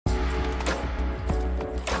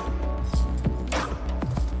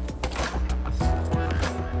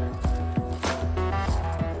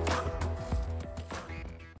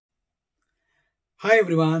Hi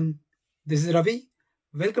everyone, this is Ravi.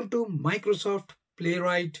 Welcome to Microsoft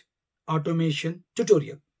Playwright Automation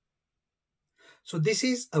tutorial. So this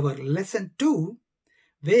is our lesson 2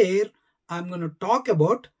 where I'm going to talk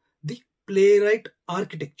about the Playwright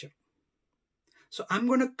architecture. So I'm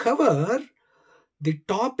going to cover the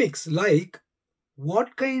topics like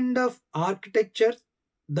what kind of architecture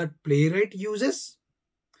that Playwright uses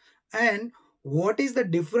and what is the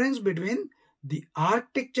difference between the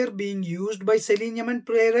architecture being used by Selenium and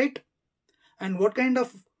Playwright and what kind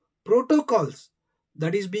of protocols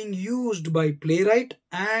that is being used by Playwright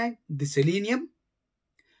and the Selenium,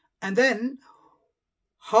 and then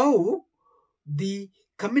how the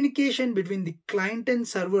communication between the client and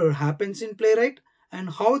server happens in Playwright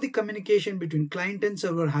and how the communication between client and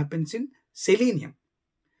server happens in Selenium,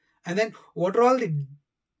 and then what are all the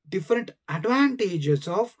different advantages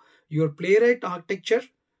of your Playwright architecture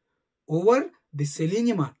over the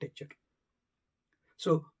Selenium architecture.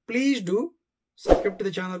 So please do subscribe to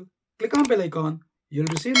the channel, click on bell icon, you'll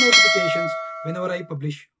receive notifications whenever I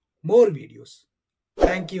publish more videos.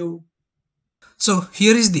 Thank you. So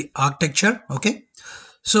here is the architecture. Okay,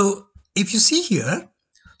 so if you see here,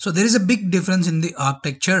 so there is a big difference in the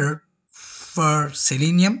architecture for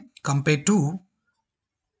Selenium compared to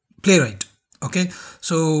Playwright. Okay,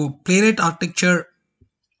 so Playwright architecture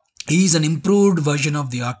is an improved version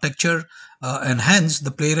of the architecture and hence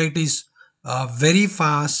the Playwright is very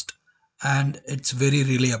fast and it's very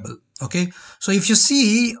reliable. Okay, so if you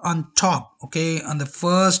see on top, okay, on the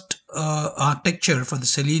first architecture for the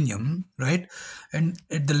Selenium, right, and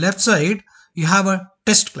at the left side you have a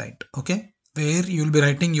test client, okay, where you will be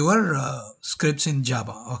writing your scripts in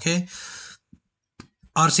Java, okay,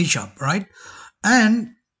 or C#, right,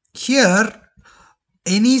 and here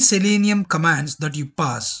any Selenium commands that you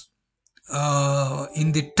pass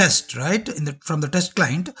in the test, right, from the test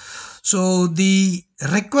client, so the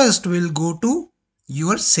request will go to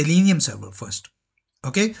your Selenium server first,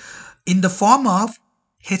 okay, in the form of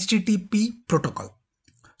HTTP protocol.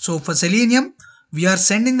 So for Selenium we are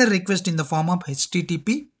sending the request in the form of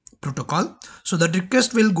HTTP protocol, so that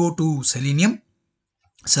request will go to Selenium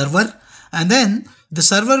server and then the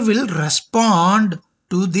server will respond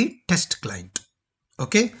to the test client,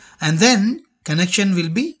 okay, and then connection will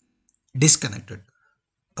be disconnected.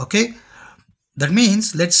 Okay, that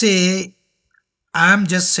means let's say I am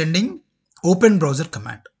just sending open browser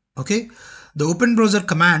command. Okay, the open browser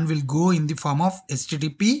command will go in the form of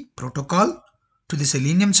HTTP protocol to the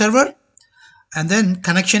Selenium server and then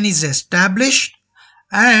connection is established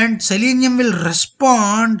and Selenium will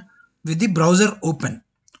respond with the browser open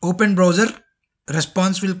browser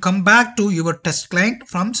response will come back to your test client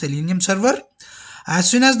from Selenium server. As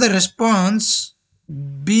soon as the response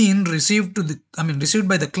being received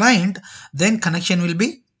by the client, then connection will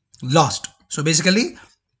be lost. So basically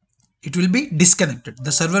it will be disconnected.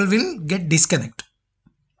 The server will get disconnected.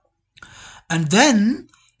 And then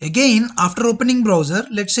again after opening browser,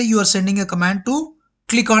 let's say you are sending a command to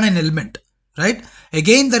click on an element, right?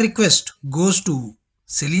 Again the request goes to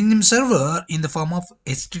Selenium server in the form of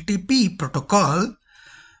HTTP protocol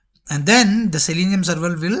and then the Selenium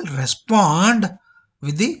server will respond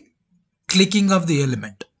with the clicking of the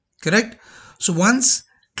element, correct? So once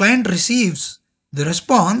client receives the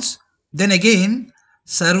response, then again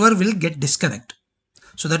server will get disconnect.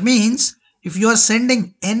 So that means if you are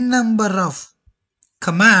sending n number of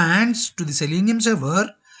commands to the Selenium server,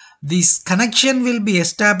 this connection will be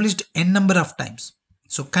established n number of times.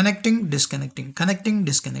 So connecting, disconnecting, connecting,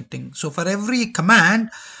 disconnecting. So for every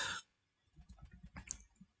command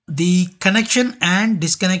the connection and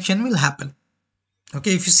disconnection will happen.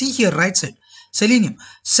 Okay, if you see here right side, Selenium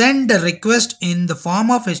send a request in the form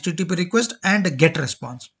of HTTP request and a get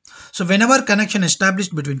response. So whenever connection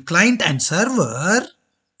established between client and server,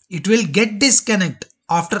 it will get disconnect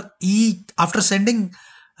after sending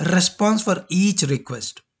response for each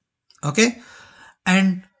request. Okay,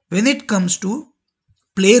 and when it comes to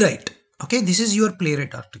Playwright, okay, this is your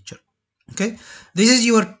Playwright architecture. Okay, this is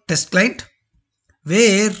your test client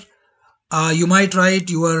where you might write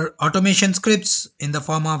your automation scripts in the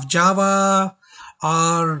form of Java,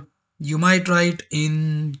 or you might write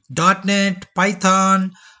in .NET,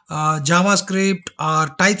 Python, JavaScript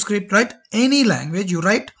or TypeScript, right? Any language you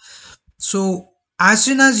write. So as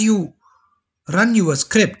soon as you run your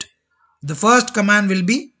script, the first command will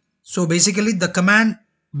be, so basically the command,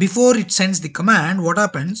 before it sends the command, what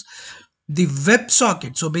happens? The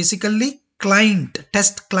WebSocket, so basically client,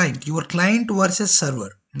 test client, your client versus server,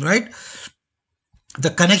 right? The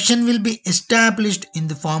connection will be established in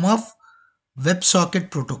the form of WebSocket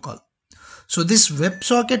protocol. So this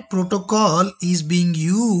WebSocket protocol is being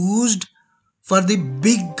used for the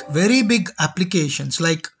very big applications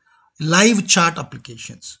like live chat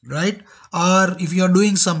applications, right? Or if you are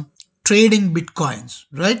doing some trading bitcoins,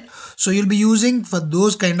 right? So you'll be using for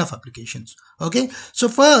those kind of applications. Okay, so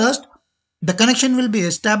first the connection will be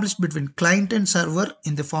established between client and server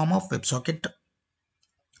in the form of WebSocket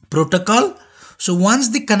protocol. So once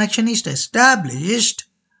the connection is established,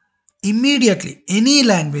 immediately any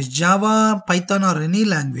language, Java, Python or any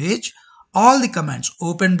language, all the commands,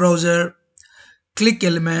 open browser, click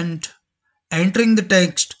element, entering the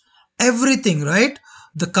text, everything, right?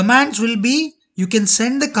 The commands will be, you can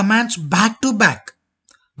send the commands back to back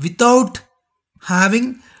without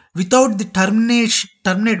having, without the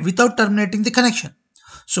without terminating the connection.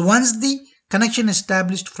 So once the connection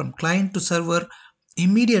established from client to server,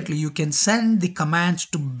 immediately you can send the commands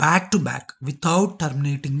to back without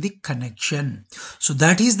terminating the connection. So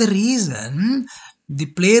that is the reason the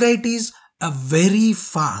Playwright is a very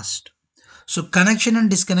fast. So connection and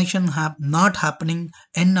disconnection have not happening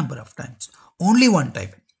n number of times, only one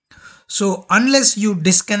time. So unless you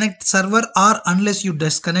disconnect server or unless you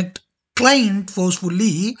disconnect client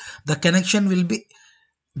forcefully, the connection will be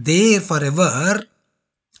there forever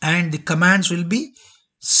and the commands will be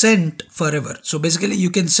sent forever. So basically you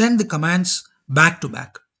can send the commands back to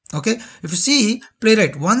back. Okay, if you see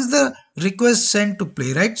Playwright, once the request sent to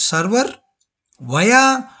Playwright server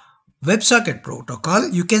via WebSocket protocol,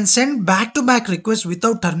 you can send back to back requests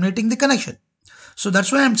without terminating the connection. So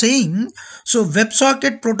that's why I'm saying, so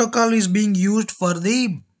WebSocket protocol is being used for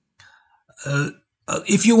the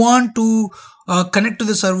if you want to connect to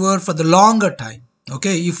the server for the longer time.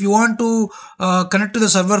 Okay, if you want to connect to the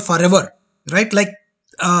server forever, right? Like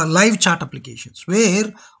live chat applications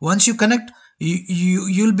where once you connect,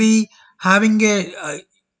 you'll be having a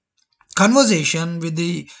conversation with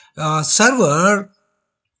the server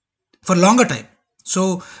for longer time.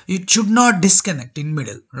 So it should not disconnect in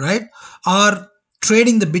middle, right? Or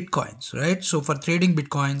trading the bitcoins, right? So for trading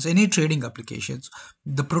bitcoins, any trading applications,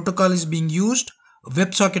 the protocol is being used,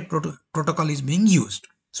 WebSocket protocol is being used.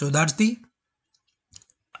 So that's the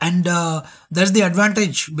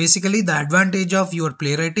advantage. Basically the advantage of your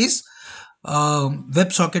Playwright is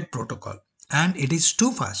WebSocket protocol, and it is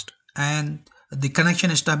too fast and the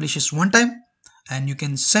connection establishes one time and you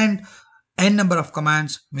can send n number of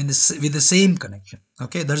commands with the same connection.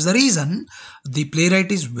 Okay, that's the reason the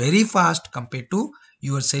Playwright is very fast compared to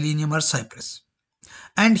your Selenium or Cypress.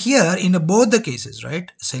 And here in both the cases, right,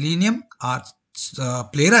 Selenium or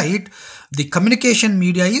Playwright, the communication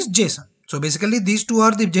media is JSON. So basically these two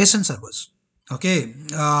are the JSON servers. Okay,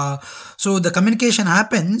 so the communication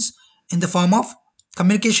happens in the form of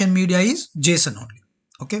communication media is JSON only.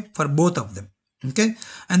 Okay, for both of them. Okay,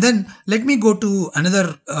 and then let me go to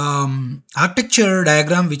another architecture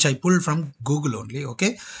diagram which I pulled from Google only.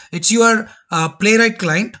 Okay, it's your Playwright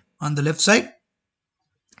client on the left side,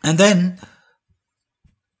 and then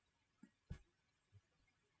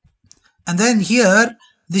here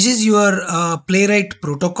this is your Playwright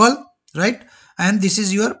protocol, right? And this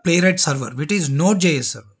is your Playwright server, which is Node.js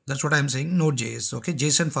server. That's what I'm saying, Node.js. Okay,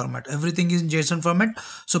 JSON format, everything is in JSON format.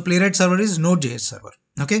 So Playwright server is Node.js server.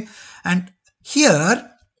 Okay, and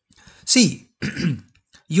here see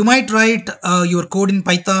you might write your code in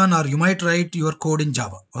Python or you might write your code in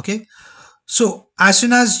Java. Okay, so as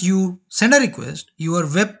soon as you send a request, your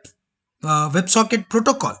WebSocket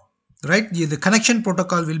protocol, right, the connection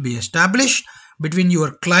protocol will be established between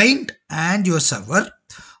your client and your server.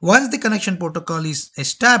 Once the connection protocol is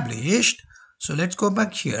established, so let's go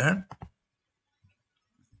back here,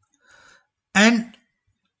 and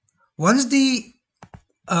once the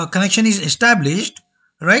connection is established,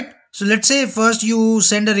 right? So let's say first you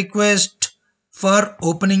send a request for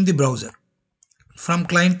opening the browser from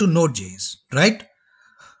client to Node.js, right?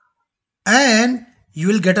 And you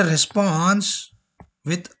will get a response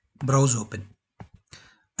with browse open.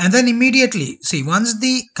 And then immediately, see, once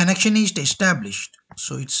the connection is established,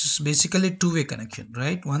 so it's basically two-way connection,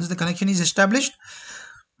 right? Once the connection is established,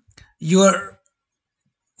 you are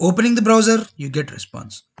opening the browser, you get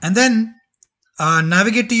response. And then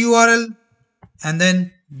navigate to URL, and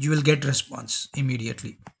then you will get response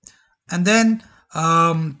immediately. And then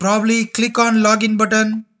probably click on login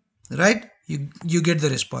button, right? You get the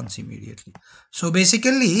response immediately. So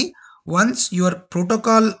basically, once your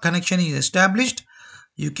protocol connection is established,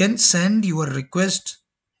 you can send your request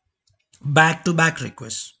back-to-back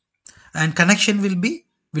requests, and connection will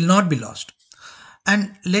not be lost.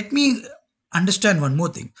 And let me understand one more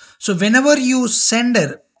thing. So whenever you send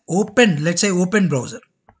a let's say open browser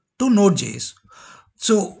to Node.js,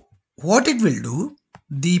 so what it will do,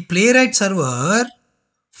 the Playwright server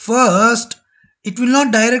first it will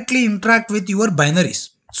not directly interact with your binaries.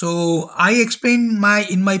 So I explained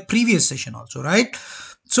in my previous session also, right?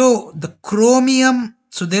 So the Chromium,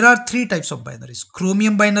 so there are three types of binaries.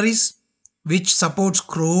 Chromium binaries, which supports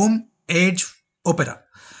Chrome, Edge, Opera.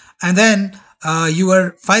 And then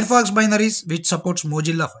your Firefox binaries, which supports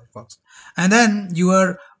Mozilla Firefox. And then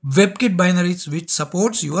your WebKit binaries, which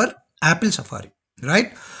supports your Apple Safari,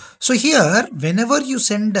 right? So here, whenever you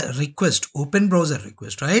send a request, open browser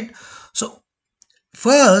request, right? So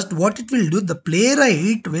first, what it will do, the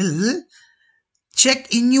Playwright will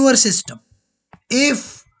check in your system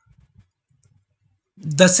if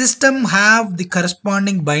the system have the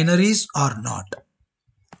corresponding binaries or not.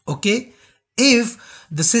 Okay, if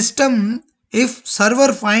the system, if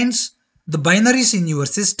server finds the binaries in your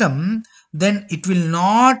system, then it will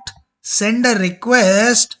not send a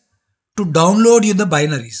request to download you the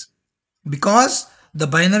binaries, because the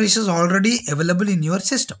binaries is already available in your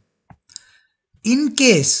system. In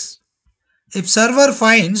case if server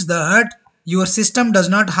finds that your system does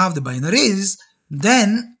not have the binaries,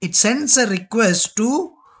 then it sends a request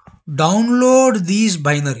to download these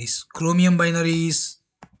binaries, Chromium binaries,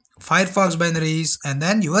 Firefox binaries, and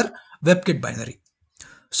then your WebKit binary.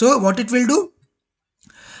 So what it will do,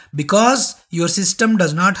 because your system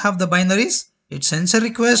does not have the binaries, it sends a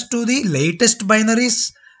request to the latest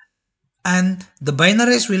binaries, and the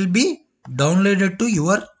binaries will be downloaded to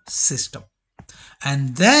your system,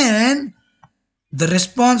 and then the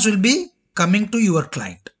response will be coming to your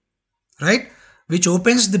client, right, which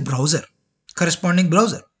opens the browser, corresponding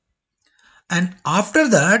browser. And after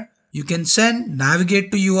that, you can send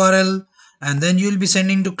navigate to URL, and then you will be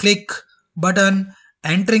sending to click button,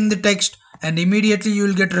 entering the text, and immediately you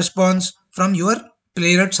will get response from your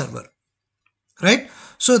Playwright server, right?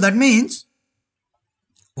 So that means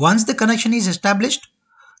once the connection is established,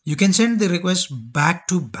 you can send the request back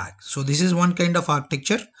to back. So this is one kind of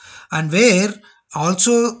architecture, and where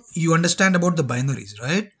also you understand about the binaries,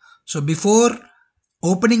 right? So before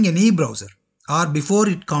opening any browser or before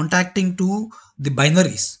it contacting to the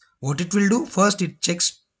binaries, what it will do, first it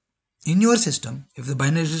checks in your system if the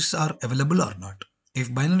binaries are available or not. If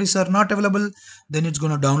binaries are not available, then it's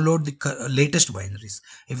going to download the latest binaries.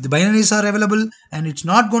 If the binaries are available and it's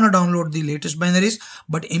not going to download the latest binaries,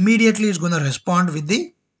 but immediately it's going to respond with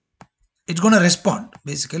the, it's going to respond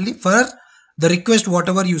basically for the request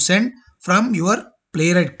whatever you send from your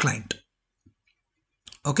Playwright client.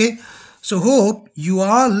 Okay, so hope you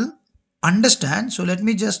all understand. So let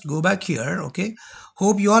me just go back here. Okay,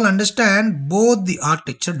 hope you all understand both the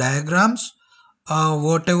architecture diagrams,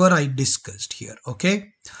 whatever I discussed here.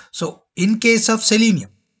 Okay, so in case of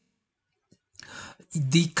Selenium,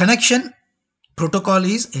 the connection protocol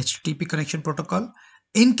is HTTP connection protocol.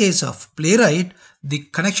 In case of Playwright, the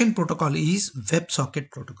connection protocol is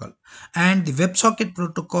WebSocket protocol, and the WebSocket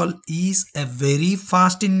protocol is a very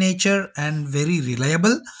fast in nature and very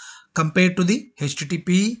reliable compared to the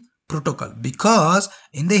HTTP protocol, because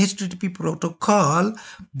in the HTTP protocol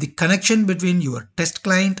the connection between your test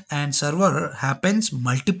client and server happens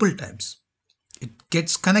multiple times. It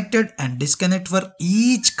gets connected and disconnect for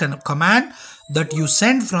each command that you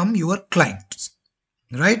send from your clients,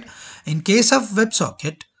 right? In case of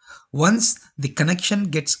WebSocket, once the connection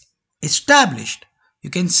gets established, you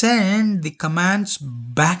can send the commands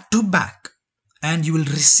back to back and you will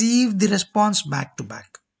receive the response back to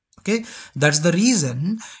back. Okay, that's the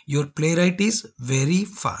reason your Playwright is very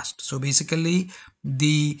fast. So basically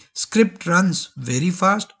the script runs very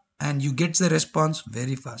fast and you get the response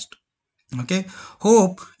very fast. Okay,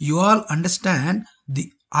 hope you all understand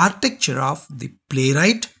the architecture of the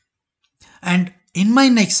Playwright, and in my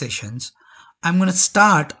next sessions I'm going to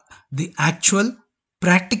start the actual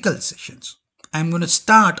practical sessions. I'm going to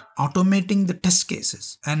start automating the test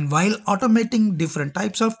cases, and while automating different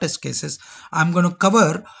types of test cases, I'm going to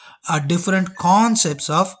cover different concepts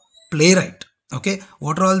of Playwright. Okay,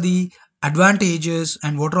 what are all the advantages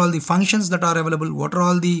and what are all the functions that are available, what are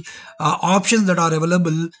all the options that are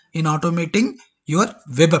available in automating your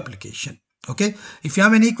web application. Okay, if you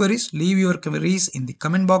have any queries, leave your queries in the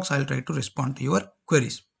comment box. I'll try to respond to your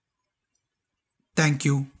queries. Thank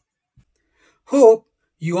you. Hope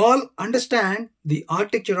you all understand the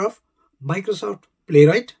architecture of Microsoft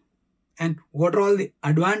Playwright and what are all the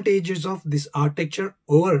advantages of this architecture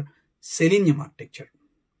over Selenium architecture.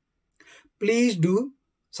 Please do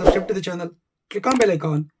subscribe to the channel, click on bell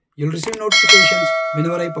icon. You'll receive notifications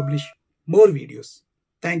whenever I publish more videos.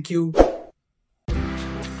 Thank you.